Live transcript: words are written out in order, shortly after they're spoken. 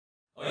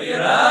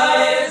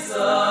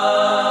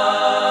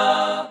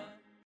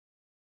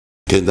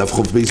כן, דף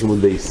חוף בייס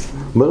עמוד בייס.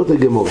 אומרת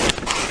הגמור,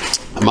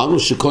 אמרנו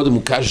שקודם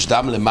הוא קש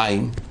דם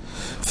למים,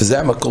 וזה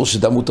המקור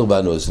שדם מותר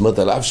באנוס. זאת אומרת,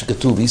 על אף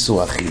שכתוב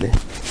איסור אכילה,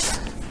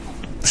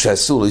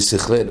 שאסור, לא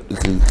יסריך,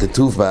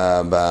 כתוב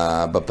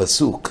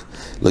בפסוק,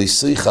 לא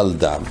יסריך על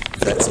דם,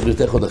 וצריך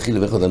יותר חוד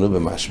אכילה ואחוד אנוס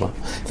במשמע.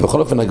 ובכל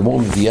אופן הגמור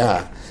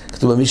מביאה,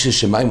 כתוב במישהו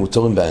שמים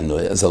מותרים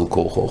באנוס, אז על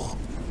כורחוך.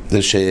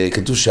 זה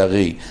שכתוב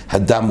שהרי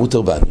הדם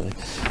מותר באנוה,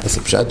 אז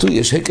פשטו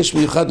יש הקש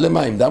מיוחד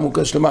למים, דם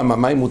מוקש למים,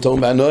 המים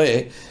מותרים באנוה,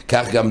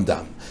 כך גם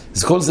דם.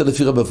 אז כל זה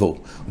לפי רבבו.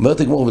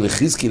 אומרת הגמור,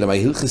 ולחזקי למה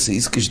הלכס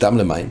איסקש דם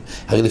למים,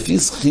 הרי לפי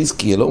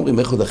חזקי לא אומרים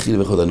איכות אכילה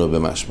ואיכות אנוה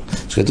במשמע,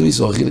 שכתוב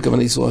איסור אכילה כמובן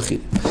איסור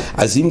אכילה.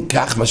 אז אם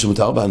כך מה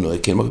שמותר באנוה,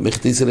 כן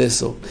מחטיא זה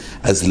לאסור,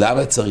 אז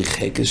למה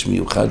צריך הקש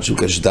מיוחד שהוא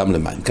קש דם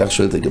למים? כך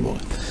שואלת הגמור.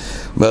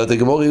 אומרת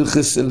הגמור,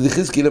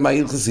 לחזקי למה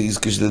הלכס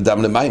איסקש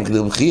דם למים כדי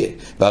רבחיה,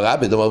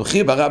 ברבי דאמר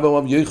רבחיה, ברבי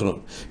אמר יוחנן,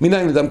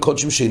 מנין לדם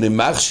קודשים שאינו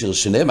מכשיר,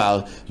 שנאמר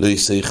לא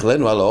יסריך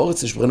לנו על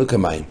האורץ ישפכנו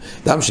כמים,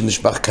 דם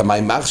שנשפך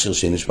כמים מכשיר,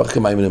 שנשפך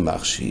כמים אינו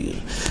מכשיר.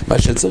 מה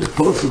שצריך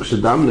פה סוג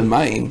של דם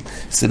למים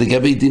זה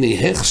לגבי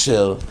דיני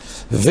הכשר,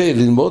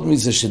 וללמוד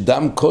מזה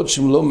שדם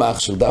קודשים לא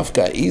מכשיר,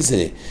 דווקא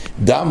איזה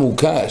דם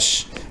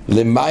הוקש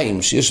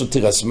למים שיש לו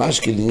תירס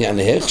משקה לעניין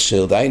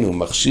הכשר, דיינו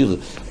מכשיר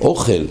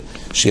אוכל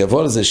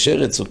שיבוא על זה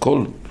שרץ או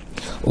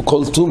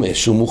כל תומה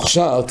שהוא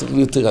מוכשר, צריך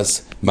להיות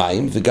תירס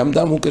מים, וגם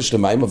דם הוקש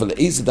למים, אבל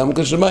איזה דם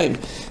הוקש למים?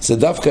 זה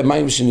דווקא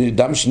מים,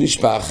 דם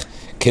שנשפך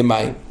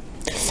כמים.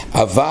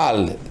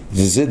 אבל,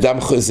 וזה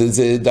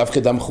זה דווקא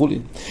דם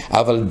חולין,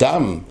 אבל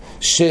דם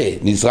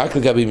שנזרק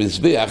לגבי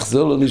מזבח, זה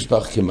לא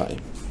נשפך כמים.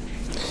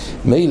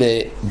 מילא,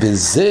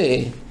 בזה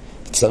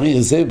צריך,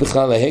 זה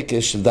בכלל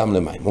ההקש של דם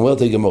למים.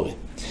 אומרת הגמורה,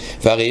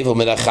 והרי איבר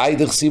מן החי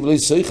דכסיב לא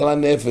יסריך על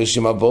הנפש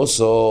עם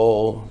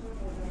הבוסו.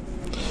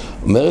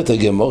 אומרת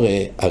הגמורה,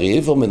 הרי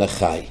איבר מן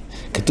החי,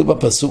 כתוב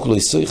בפסוק לא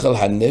יסריך על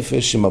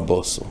הנפש עם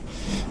הבוסו.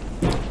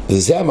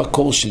 וזה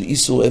המקור של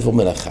איסור איבר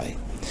מן החי.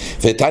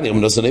 ותניא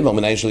מנוזר איבר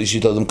מנין של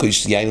אישית אדם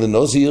קויש יין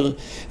לנוזיר,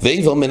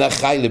 ואיבר מן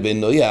החי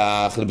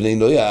לבני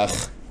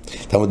נויח,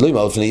 תלמוד לא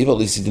יאמר לפני איבר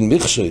לסידין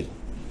מכשול.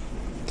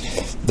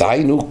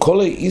 דהיינו,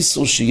 כל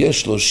האיסור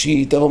שיש לו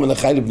איבר מן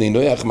החי לבני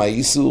נויח, מה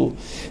האיסור?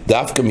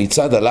 דווקא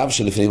מצד עליו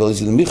שלפני איבר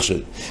לסידין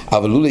מכשול.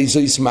 אבל לא לאיזו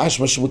ישמש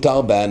מה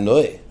שמותר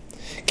באנוה,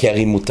 כי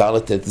הרי מותר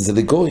לתת את זה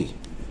לגוי.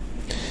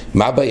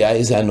 מה הבעיה?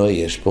 איזה אנוה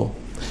יש פה?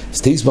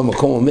 סטייס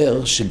במקום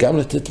אומר שגם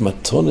לתת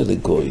מתונה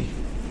לגוי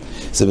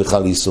זה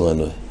בכלל איסור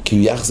אנוה, כי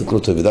הוא יחזק לא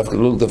טוב, ודווקא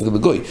לא דווקא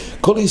בגוי.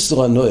 כל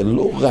איסור אנוה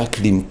לא רק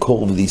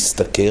למכור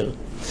ולהסתכר,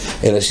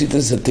 אלא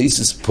שיטס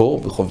התייסס פה,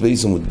 בחוב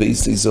בייס עמוד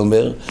בייס, תייסס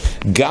אומר,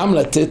 גם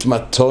לתת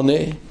מתונה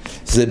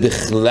זה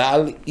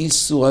בכלל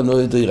איסור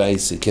אנוה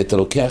דרייסה, כי אתה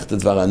לוקח את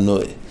הדבר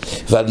אנוה,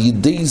 ועל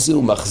ידי זה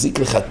הוא מחזיק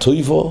לך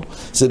טויבו,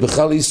 זה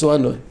בכלל איסור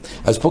אנוה.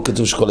 אז פה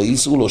כתוב שכל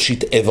האיסור לא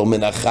שיט עבר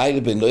מן החי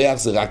לבן נויח,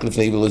 זה רק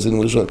לפני עבר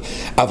לזינים ראשון.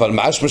 אבל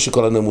משמע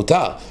שכל אנוה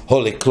מותר,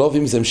 הולי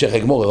כלובים זה המשך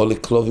הגמור, הולי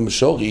כלובים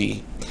שורי,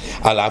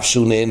 על אף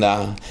שהוא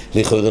נהנה,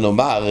 לכאורה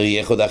נאמר,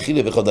 יחוד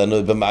אכילה וחוד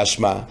אנוה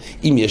במשמע,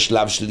 אם יש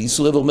שלב של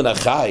איסור עבר מן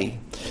החי,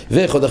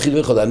 וחוד אכילה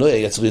וחוד אנוה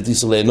יצרו את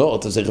איסור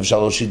ליהנות, אז איך אפשר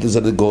להושיט את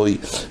זה לגוי,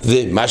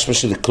 ומשמע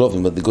של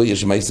כלובים, לגוי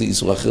יש מה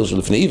איסור אחר של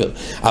לפני עבר,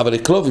 אבל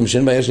לכלובים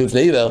שאין בעיה של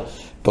לפני עבר,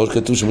 פה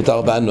כתוב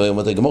שמותר באנוה,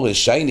 אומרת הגמור,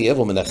 שייני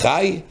עבר מן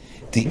החי,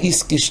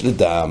 תאיסקיש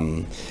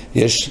לדם.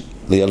 יש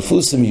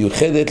לילפוס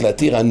מיוחדת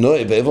להתיר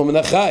אנוה בעבר מן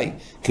החי,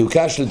 כי הוא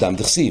קש לדם,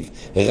 תכסיב,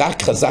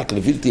 רק חזק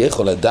לבלתי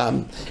יכול אדם,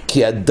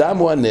 כי אדם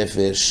הוא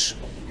הנפש.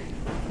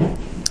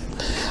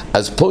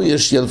 אז פה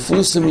יש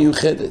ילפוס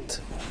מיוחדת.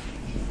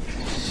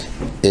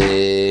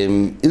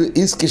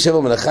 איסקיש עבר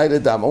מן החי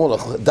לדם, אומר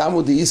לך, דם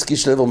הוא די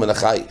איסקיש לעבר מן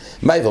החי.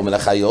 מה עבר מן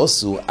החי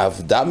עושו?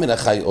 אף דם מן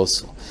החי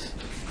עושו.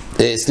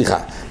 סליחה,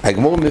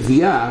 הגמור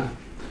מביאה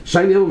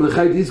שייני עבר מן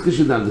החי די איסקיש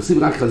לדם,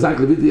 תכסיב רק חזק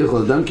לבלתי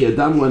יכול אדם, כי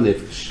אדם הוא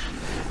הנפש.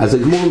 אז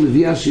הגמור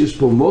מביאה שיש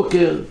פה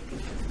מוקר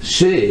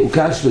שהוא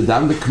קש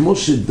לדם, וכמו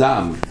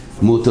שדם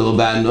מותר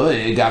באנוה,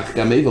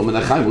 גם עבר מן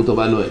החי מותר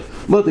באנוה.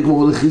 אומרת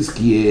הגמור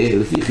לחזקי,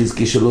 לפי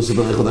חזקי שלא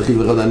סובר אחד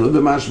אכיל ואחד אנוה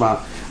במשמע,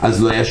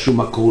 אז לא היה שום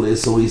מקור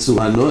לאסור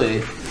איסור אנוה,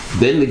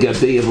 בין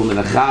לגבי עבר מן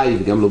החי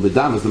וגם לא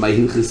בדם, אז למה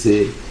הלכס,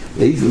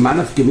 מה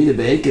נפקא מינה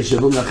בהקש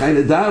עבר מן החי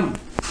לדם?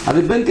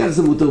 הרי בין כך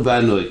זה מותר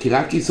באנוה, כי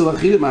רק איסור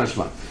אכיל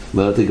משמע.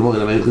 אומרת הגמור,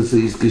 למה הלכס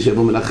איסקיש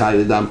עבר מן החי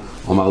לדם?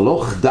 אומר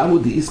לו, דם הוא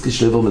די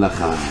איסקיש עבר מן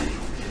החי.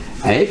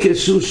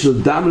 ההקש הוא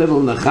של דם לעבר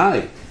מן החי.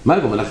 מה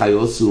עבר מן החי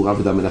אוסור?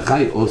 רב דם מן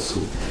החי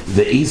אוסור.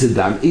 ואיזה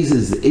דם?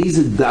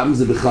 איזה דם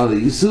זה בכלל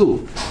האיסור?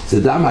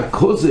 זה דם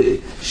הכוזה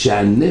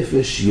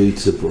שהנפש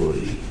יוצא בוי.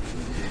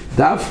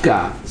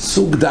 דווקא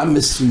סוג דם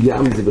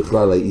מסוים זה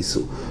בכלל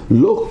האיסור.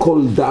 לא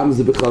כל דם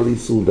זה בכלל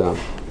איסור דם.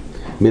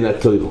 מן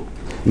התוירו.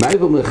 מה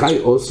עבר מן החי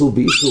אוסור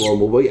באיסור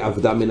אומר? בואי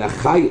עבדה מן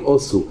החי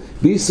אוסור.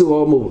 באיסור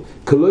אומר,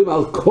 כלום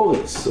על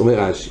קורס, אומר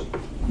רש"י.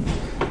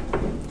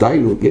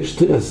 דיינו, יש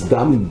תרס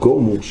דם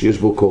גומור שיש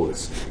בו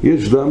קורס.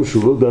 יש דם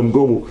שהוא לא דם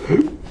גומור,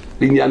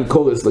 עניין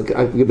קורס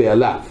לגבי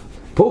עליו.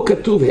 פה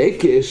כתוב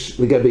הקש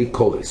לגבי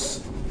קורס.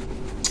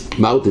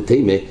 מהו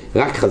תתימה,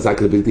 רק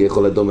חזק לבלתי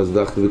יכול אדום, אז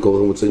דרכת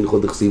וקורא ומצוין לכל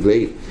דכסיב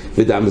ליל,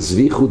 ודם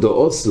זביחו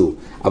דאוסו,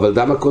 אבל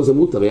דם הכל זה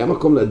מותר, היה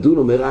מקום לדון,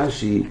 אומר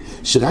רש"י,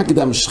 שרק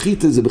דם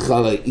שחית זה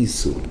בכלל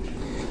האיסור.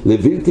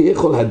 לבלתי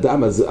יכול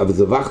הדם, אבל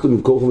זבחתו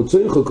ממקור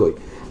ומצוין חלקוי,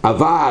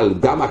 אבל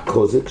דם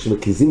הקוזק,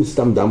 כשמקיזים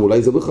סתם דם,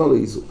 אולי זה בכלל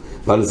האיסור,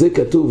 ועל זה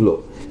כתוב לו,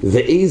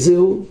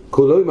 ואיזהו,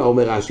 כלוי מה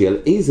אומר רש"י, על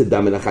איזה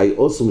דם מן החי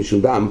אוסו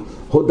משום דם,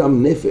 הוא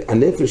דם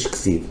הנפש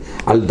כסיב,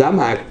 על דם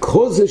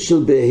הקוזק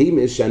של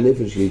בהמה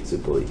שהנפש יצא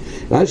פה.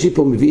 רש"י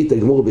פה מביא את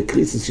הגמור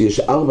בקריסס שיש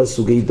 4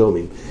 סוגי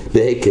דומים,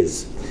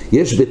 בהקז.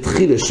 יש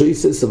בתחילה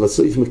שויסס, אבל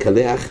סויף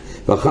מקלח,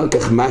 ואחר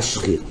כך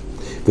משחיר,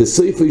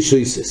 וסויף הוא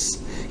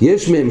שויסס.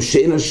 יש מהם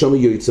שאין השומר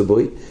יוצא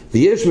בוי,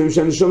 ויש מהם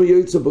שהנשומר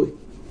יוצא בוי.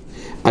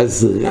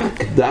 אז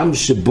רק דם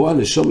שבו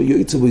הנשומר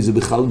יוצא בוי זה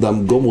בכלל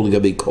דם גומר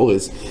לגבי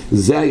קורס,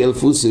 זה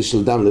הילפוס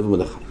של דם לב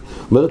מלאכה.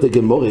 אומרת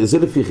הגמורה, זה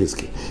לפי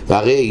חזקי,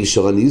 והרי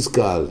שור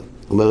הנזקל,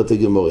 אומרת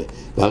הגמורה,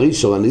 והרי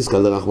שור הנזקל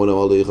לרחמון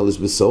אמר לא יחלש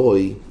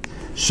בסורוי,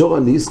 שור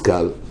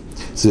הנזקל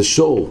זה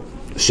שור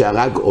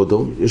שהרג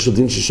אודום, יש עוד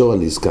דין ששור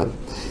הנזקל,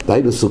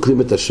 והיינו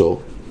סוכלים את השור,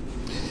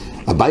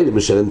 הביילה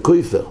משלם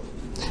כויפר,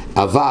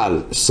 אבל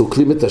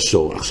סוכלים את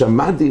השור. עכשיו,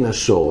 מה דין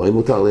השור? האם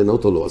מותר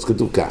ליהנות או לא? אז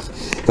כתוב כך,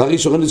 והרי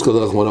שור הנזקל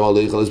לרחמון אמר לא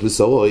יחלש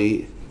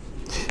בסורוי,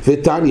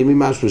 ותניא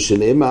ממשהו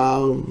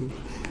שנאמר,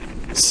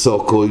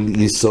 סוקל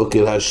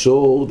יסוקל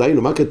השור,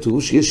 דיינו, מה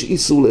כתוב? שיש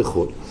איסור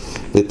לאכול.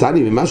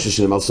 ותניא ממשהו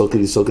שנאמר סוקל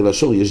יסוקל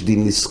השור, יש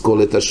דין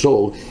לסקול את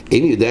השור,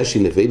 אין יודע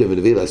שנבלה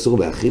ונבלה אסור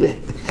באכילה.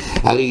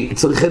 הרי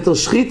צריך היתר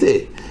שחיתה,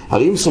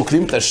 הרי אם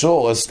סוקלים את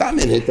השור, אז סתם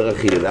אין היתר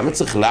אכילה. למה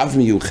צריך לאו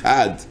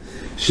מיוחד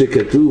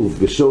שכתוב,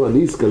 בשור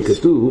הנזקל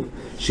כתוב,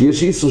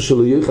 שיש איסור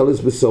שלא יחלס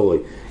בסורוי?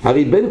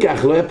 הרי בין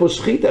כך לא היה פה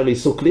שחיתה, הרי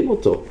סוקלים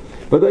אותו.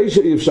 ודאי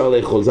שאי אפשר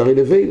לאכול, זה הרי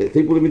נבלה,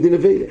 תיפו למדין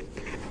נבלה.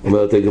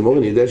 אומרת הגמור,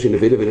 אני יודע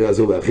שנבלה ונראה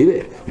עזור באכילה.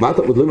 מה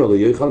אתה עוד לא אומר לו,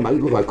 יויכל, מה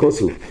יגלו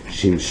והכוסו?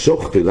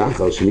 שימשוך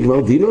תלאחר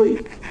שנגמר דינוי,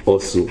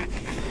 עושו.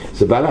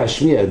 זה בא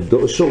להשמיע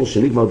שור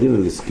שנגמר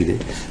דינוי לסקילה,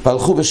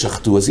 והלכו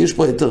ושחטו, אז יש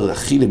פה יותר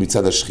אכילה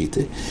מצד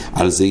השחיתה,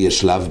 על זה יש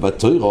שלב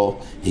בתוירו,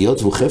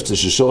 היות וחפצה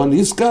ששור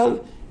הנזקל,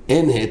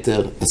 אין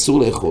היתר, אסור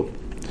לאכול.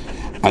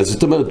 אז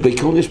זאת אומרת,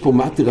 בעיקרון יש פה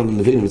מתיר על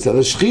נבלה מצד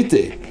השחיתה,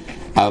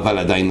 אבל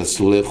עדיין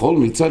אסור לאכול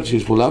מצד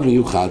שיש פה לאו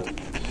מיוחד.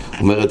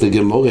 אומרת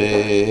הגמור,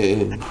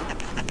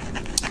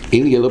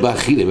 אין לי אלא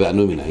באכילה,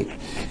 באנוי מנהי.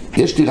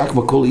 יש לי רק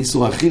מקור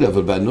לאיסור האכילה,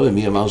 אבל באנוי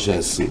מי אמר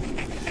שאסור?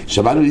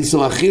 שמענו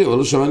לאיסור האכילה, אבל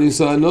לא שמענו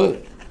לאיסור האנוי.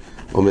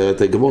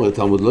 אומרת הגמור,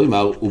 תלמוד לא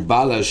אמר, הוא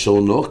בא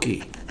לשורנוקי.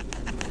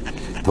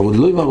 תלמוד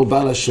לא אמר, הוא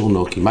בא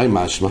לשורנוקי. מה עם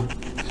משמע?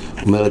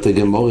 אומרת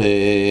הגמור,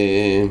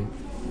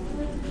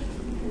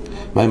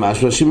 מה עם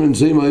משמע? שמעון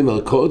זוהים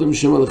אומר, קודם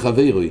שמע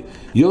לחברוי,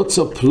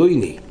 יוצא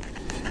פלויני.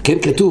 כן,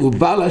 כתוב, הוא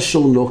בא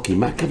לשורנוקי.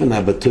 מה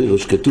הכוונה בתוירו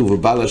שכתוב, הוא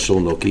בא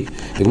לשורנוקי?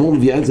 הגמור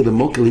מביאה את זה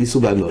למוקר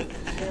לאיסור באנוי.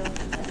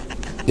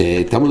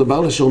 תמו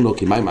דבר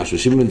לשורנוקי, מה עם משהו?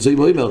 שמעון זוהים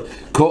אומר,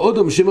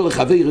 קודם שמע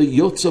לחברי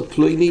יוצא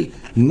פלויני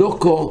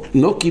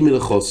נוקי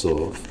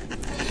מלחוסוב,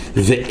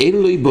 ואין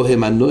לו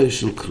בוהם הנוי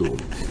של כלום.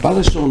 בעל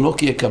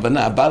השורנוקי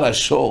הכוונה, בעל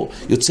השור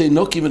יוצא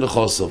נוקי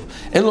מלחוסוב,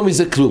 אין לו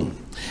מזה כלום.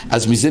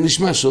 אז מזה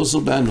נשמע שאוסר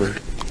באנוי.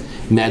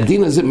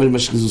 מהדין הזה, מה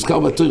שזוזכר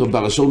בתורה,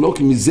 בעל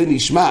השורנוקי, מזה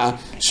נשמע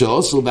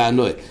שאוסר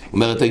באנוי.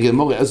 אומרת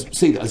הגמורה, אז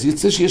בסדר, אז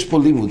יוצא שיש פה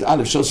לימוד,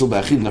 שאוסר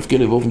באכיל,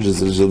 נפקנו באופן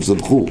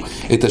שזבחו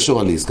את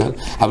השור הנזקל,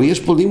 אבל יש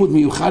פה לימוד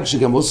מיוחד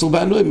שגם אוסר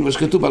באנוי, ממה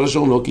שכתוב בעל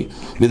השורנוקי.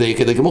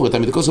 מדייק את הגמורה,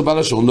 תמיד כוסר בעל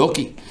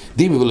השורנוקי,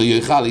 דימי ולא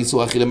יאכל,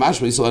 איסור אכיל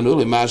למשמע, איסור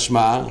אנוי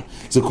למשמע,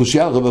 זה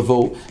קושיה על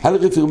רבבו,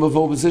 הלרפיר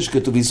מבואו בזה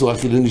שכתוב איסור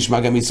אכיל נשמע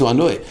גם איסור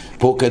אנוי.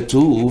 פה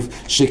כתוב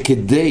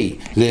שכדי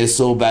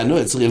לאסור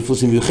באנוי צריך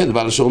אלפוס מיוחד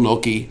בעל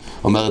השורנוקי.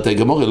 אומרת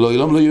הגמורה, לא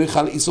ילום לא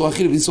יאכל איסור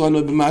אכיל ואיסור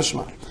אנוי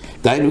במשמע.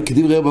 דיינו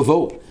כדברי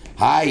רבבו.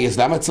 אז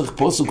למה צריך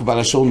פוסוק בעל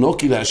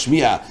השורנוקי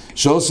להשמיע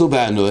שאוסר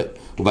באנוי?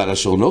 ובעל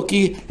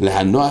השורנוקי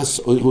להנועס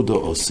אוירו דו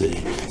עושה.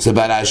 זה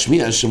בא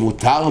להשמיע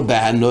שמותר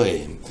באנוי.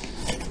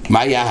 מה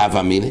היה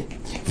הווה מיני?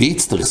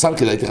 ויצטרך סל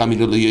כדאי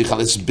תרמידו לא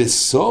יחלס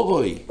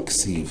בסורוי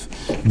כסיב,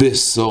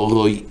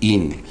 בסורוי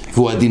אין,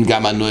 והוא הדין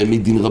גם הנוי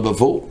מדין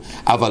רבבו,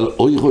 אבל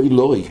אוירוי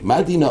לוי, מה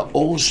הדין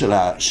האור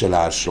של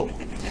השור?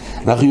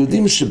 אנחנו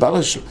יודעים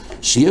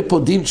שיהיה פה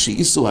דין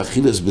שאיסור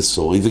אכילס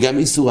בסורי וגם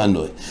איסור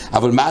הנוי,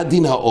 אבל מה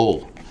הדין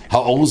האור?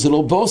 האור זה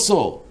לא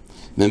בוסור,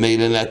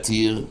 ממילא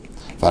להתיר,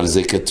 ועל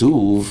זה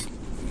כתוב,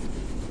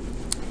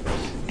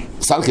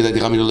 סל כדאי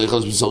תראה מלא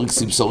יחלס בסורי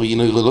כסיב בסורי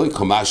אינו אלוהי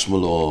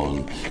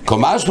קומשמולון.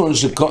 קומשמולון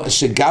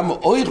שגם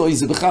אוירוי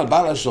זה בכלל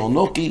בעל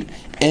השורנוקי,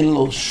 אין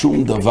לו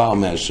שום דבר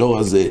מהשור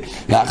הזה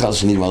לאחר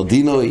שנגמר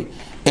דינוי,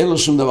 אין לו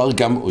שום דבר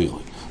גם אוירוי.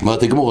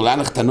 אומרת הגמור,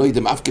 לנח תנוי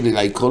דם אף כדי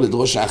לקרוא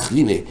לדרוש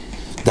האחרינה.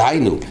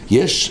 דהיינו,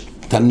 יש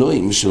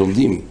תנויים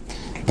שלומדים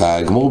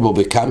בגמור בו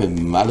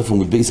בקאמם, א'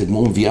 ומבייס,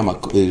 הגמור מביאה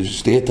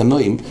שתי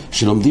תנויים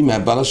שלומדים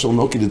מהבעל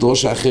השורנוקי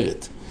לדרוש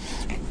האחרת.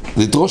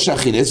 לדרוש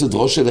האחרינה זה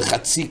דרוש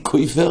לחצי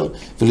כויפר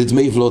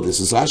ולדמי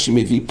ולודס. אז רש"י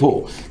מביא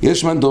פה,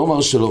 יש מן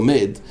דומר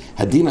שלומד,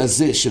 הדין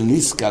הזה של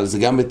ניסקל זה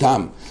גם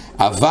בטעם,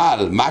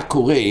 אבל מה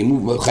קורה אם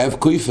הוא חייב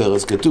כויפר?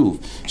 אז כתוב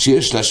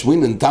שיש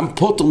להשמינן טעם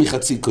פוטר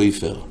מחצי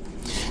כויפר.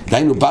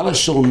 דיינו, בעל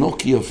השור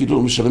נוקי אפילו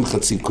לא משלם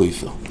חצי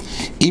כופר.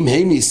 אם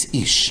המיס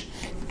איש,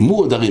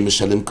 מועד הרי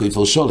משלם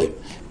כופר שולם.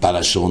 בעל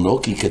השור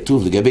נוקי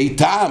כתוב לגבי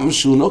טעם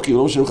שהוא נוקי, הוא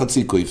לא משלם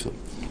חצי כופר.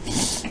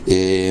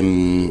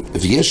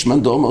 ויש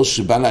מאן דאמר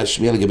שבא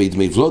להשמיע לגבי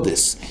דמי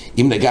ולודס,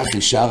 אם נגח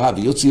אישה רע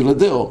ויוצא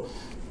ילדהו,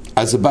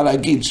 אז זה בא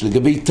להגיד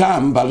שלגבי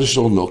טעם בעל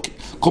השור נוקי.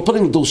 כל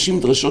פעמים דורשים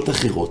דרשות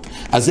אחרות,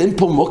 אז אין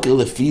פה מוקר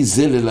לפי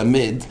זה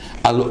ללמד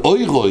על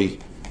אוירוי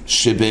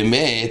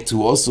שבאמת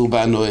הוא עושו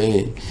בנועה.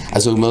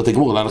 אז הוא אומר,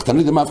 תגמור, אנחנו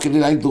תמיד אמר כלי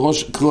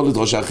לקרוא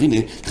לדרוש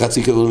האחיני,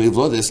 חצי קרוא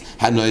למבלודס,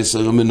 הנועה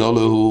סורו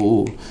מנולו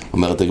הוא.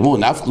 אומר, תגמור,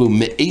 נפקלו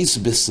מאיס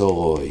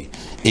בסורוי,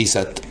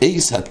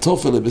 איס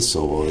התופל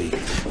לבסורוי.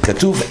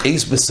 כתוב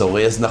איס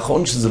בסורוי, אז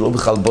נכון שזה לא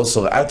בכלל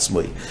בוסור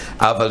עצמוי,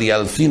 אבל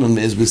ילפינו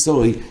מאיס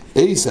בסורוי,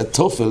 איס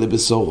התופל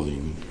לבסורוי.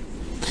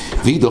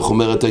 וידוך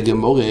אומרת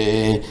הגמור,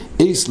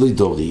 איס לא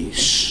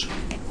דוריש.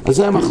 אז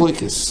זה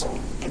המחלוקס.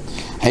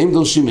 האם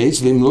דורשים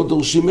איס, ואם לא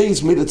דורשים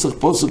איס, מילה צריך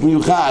פוסק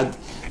מיוחד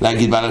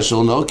להגיד בעל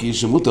השור נוקי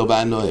שמותר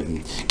בנוהם.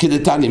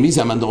 כדתניא, מי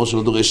זה המנדור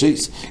שלא דורש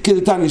איס?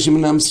 כדתניא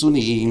שמנם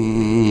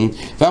סונים.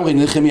 ואמרי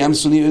נלחם ים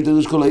סונים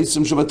ודרש כל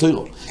האיסים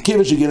שבתוירו.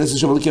 כיוון שגלס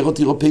השם לקח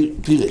אותירו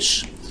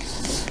פירש.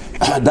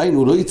 עדיין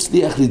הוא לא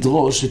הצליח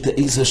לדרוש את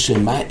האיס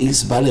השם, מה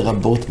האיס בא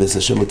לרבות באיס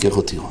השם לקח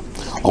אותירו.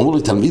 אמרו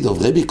לי תלמידו,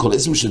 רבי, כל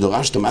איסים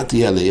שדורשת, מה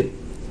תהיה עליהם?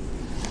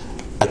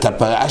 אתה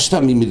פרשת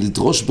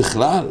מלדרוש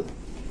בכלל?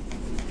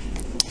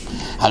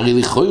 הרי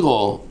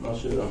לכוירו,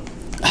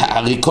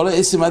 הרי כל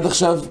העשם עד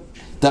עכשיו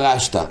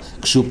דרשת,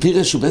 כשהוא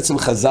פירש הוא בעצם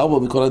חזר בו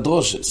מכל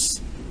הדרושס.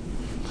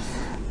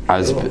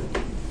 אז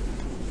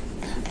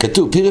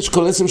כתוב, פירש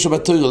כל העשם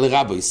שבתוירו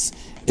לרבויס,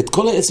 את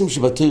כל העשם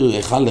שבתוירו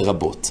יכל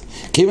לרבות.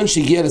 כיוון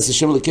שהגיע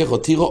לשם לקח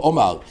אותירו,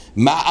 אומר,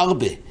 מה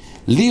הרבה?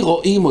 לי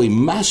רואים או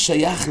מה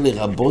שייך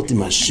לרבות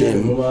עם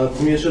השם.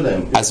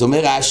 אז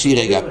אומר רש"י,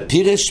 רגע,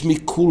 פירש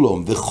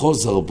מכולום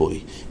וחוזר בוי,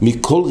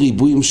 מכל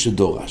ריבויים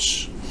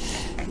שדורש.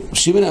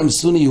 שמעון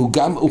המסוני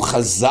הוא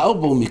חזר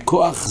בו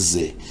מכוח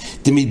זה.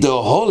 תמידו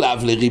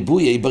הולב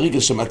לריבוי,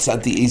 ברגע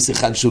שמצאתי איס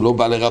אחד שהוא לא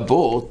בא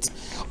לרבות,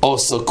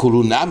 עושו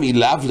כולונמי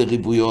לאו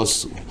לריבוי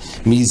עושו.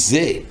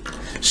 מזה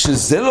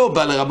שזה לא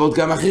בא לרבות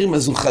גם אחרים,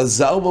 אז הוא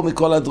חזר בו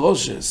מכל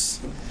הדרושס.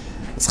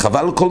 אז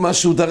חבל כל מה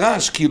שהוא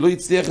דרש, כי הוא לא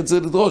הצליח את זה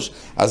לדרוש.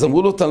 אז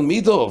אמרו לו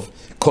תלמידוב,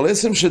 כל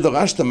עשם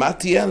שדרשת, מה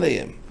תהיה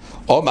עליהם?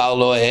 אומר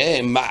לו,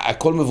 מה,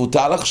 הכל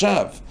מבוטל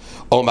עכשיו?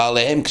 אומר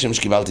להם, כשם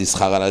שקיבלתי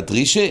שכר על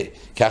הדרישה,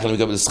 ככה אני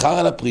מקבל שכר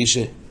על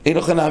הפרישה, אין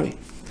לו חנמי.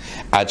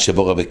 עד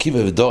שבו רבי עקיבא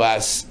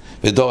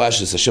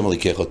ודורש את השם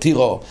לקח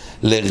אותירו,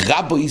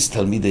 לרבויס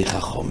תלמידי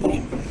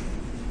חכמים.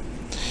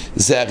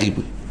 זה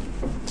הריבוי.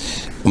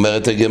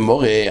 אומרת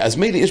הגמור, אז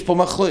מילא יש פה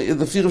מחלוקת,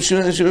 לפי רב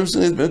שמעון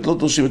באמת לא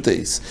דורשים את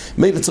האיס.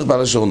 מילא צריך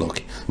בעל השור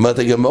נוקי. אומרת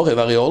הגמור,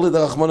 והרי אור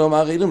לדרחמון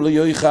אומר, אילם לא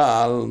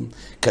יאכל.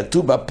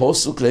 כתוב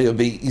בפוסוק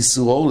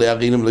באיסור אור,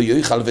 אילם לא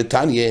יאכל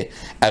ותניא,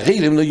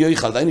 אילם לא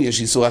יאכל, דיינו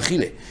יש איסור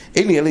אכילה.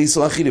 אין לי אלא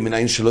איסור אכילה,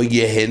 מניין שלא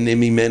יהנה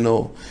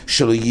ממנו,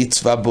 שלא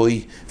יצבע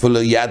בוי, ולא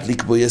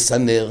ידליק בו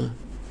יסנר.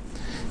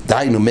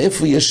 דיינו,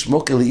 מאיפה יש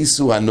מוקר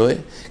לאיסור הנועה?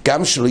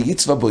 גם שלא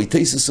יצבע בו,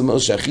 תייסס אומר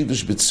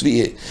שהחידוש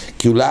בצביה,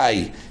 כי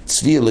אולי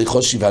צביה לא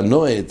יחושיב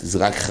הנועה,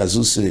 זה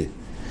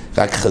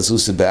רק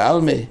חזוסה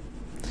בעלמה.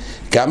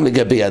 גם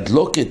לגבי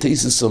הדלוקה,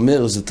 תייסס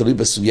אומר, זה תלוי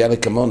בסוגיה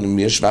לכמון, אם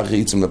יש ואחרי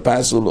יצם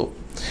לפס או לא.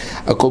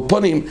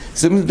 הקופונים,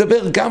 זה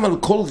מדבר גם על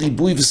כל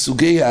ריבוי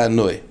וסוגי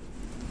הנועה.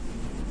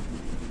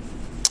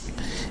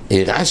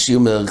 רש"י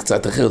אומר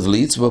קצת אחרת, ולא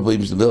יצבע בו, אם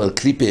מדבר על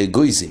קליפי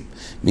אגויזם.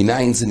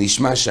 מניין זה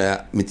נשמע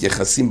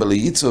שמתייחסים בה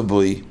ליצבע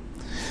בוי,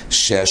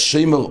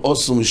 שהשמר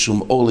עושו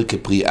משום אור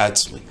לכפרי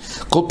עצמי.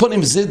 כל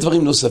פונים זה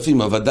דברים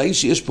נוספים, אבל ודאי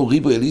שיש פה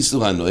ריבוי על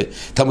איסור הנועה,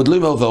 תלמוד לא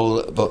אומר,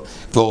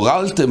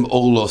 והורלתם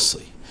אור לא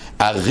סוי,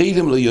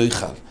 הרילם לא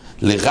יאכל,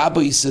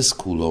 לרבו יסס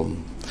כולום.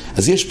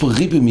 אז יש פה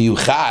ריבוי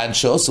מיוחד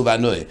שעושו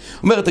והנועה.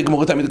 אומרת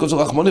הגמורה תמיד כל זו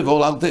רחמונה,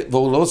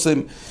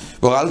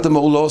 והורלתם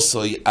אור לא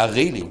סוי,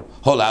 הרילם,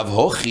 הולב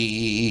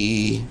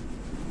הוכי.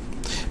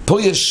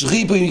 פה יש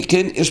ריבוי,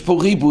 כן, יש פה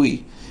ריבוי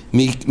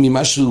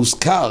ממה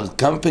שהוזכר,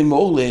 כמה פעמים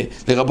אור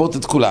לרבות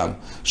את כולם.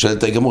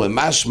 שואלת הגמורה,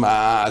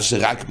 משמע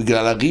שרק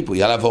בגלל הריבוי,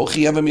 יאללה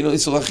ואוכי ומינו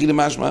איסור אחי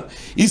למשמע,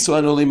 איסור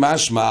אנו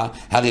למשמע,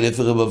 הרי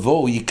לפי רבבו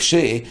הוא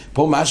יקשה,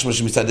 פה משמע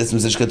שמצד עצם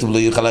זה שכתוב לא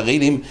יוכל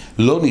הרילים,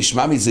 לא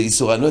נשמע מזה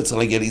איסור אנו, צריך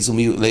להגיע לאיסור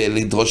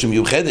לדרוש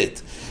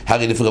מיוחדת.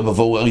 הרי לפי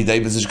רבבו הוא הרי די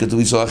בזה שכתוב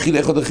איסור אחי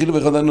לאחד אכילה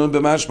ואחד אנו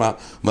במשמע.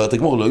 אומרת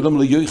הגמורה,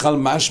 לא יוכל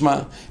משמע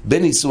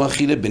בין איסור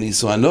אכילה בין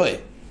איסור אנו.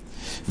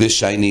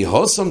 ושייני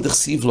הוסום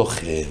דכסיב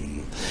לוחם,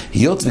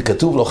 היות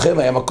וכתוב לוחם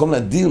היה מקום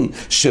לדין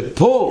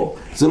שפה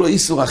זה לא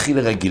איסור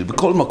אכילה רגיל.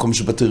 בכל מקום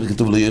שבתורה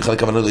כתוב לא יאכל,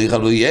 הכוונה לא יאכל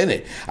לא ייהנה,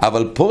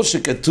 אבל פה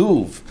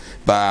שכתוב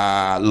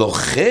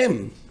בלוחם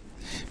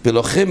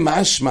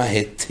משמע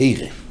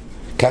התירה,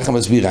 ככה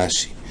מסביר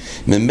רש"י.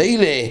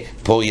 ממילא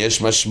פה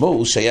יש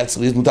משמעות שהיה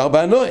צריך להיות מותר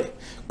בהנועה,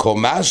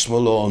 קומה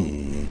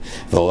שמולון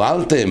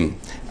והורלתם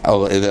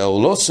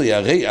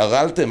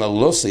הרלתם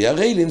ארלוסי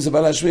הריילים, זה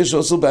בא להשמיע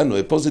שעשו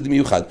בהנועה. פה זה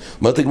מיוחד.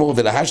 אומרת הגמור,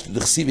 ולהשת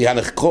דכסיבי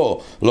הנחקרו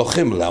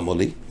לוחם למו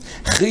לי,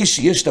 אחרי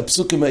שיש את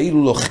הפסוקים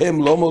האלו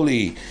לוחם למו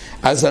לי,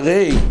 אז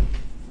הרי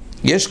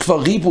יש כבר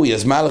ריבוי,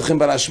 אז מה לכם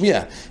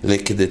בלהשמיע?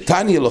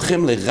 לכדתניא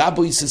לכם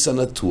לרבוי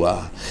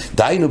ססנתוע.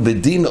 דהיינו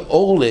בדין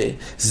אורלה,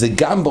 זה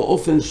גם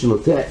באופן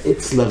שנוטע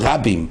עץ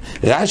לרבים.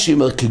 רש"י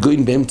אומר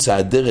כגוין באמצע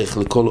הדרך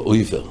לכל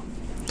אויבר.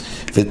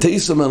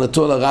 ותייס אומר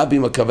נטוע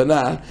לרבים,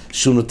 הכוונה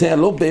שהוא נוטע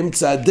לא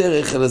באמצע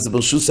הדרך, אלא זה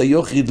ברשוס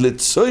היוחד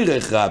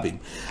לצורך רבים.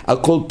 על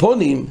כל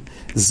פונים,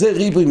 זה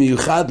ריבוי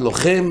מיוחד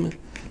לכם,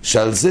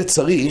 שעל זה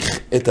צריך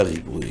את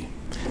הריבוי.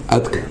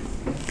 עד כאן.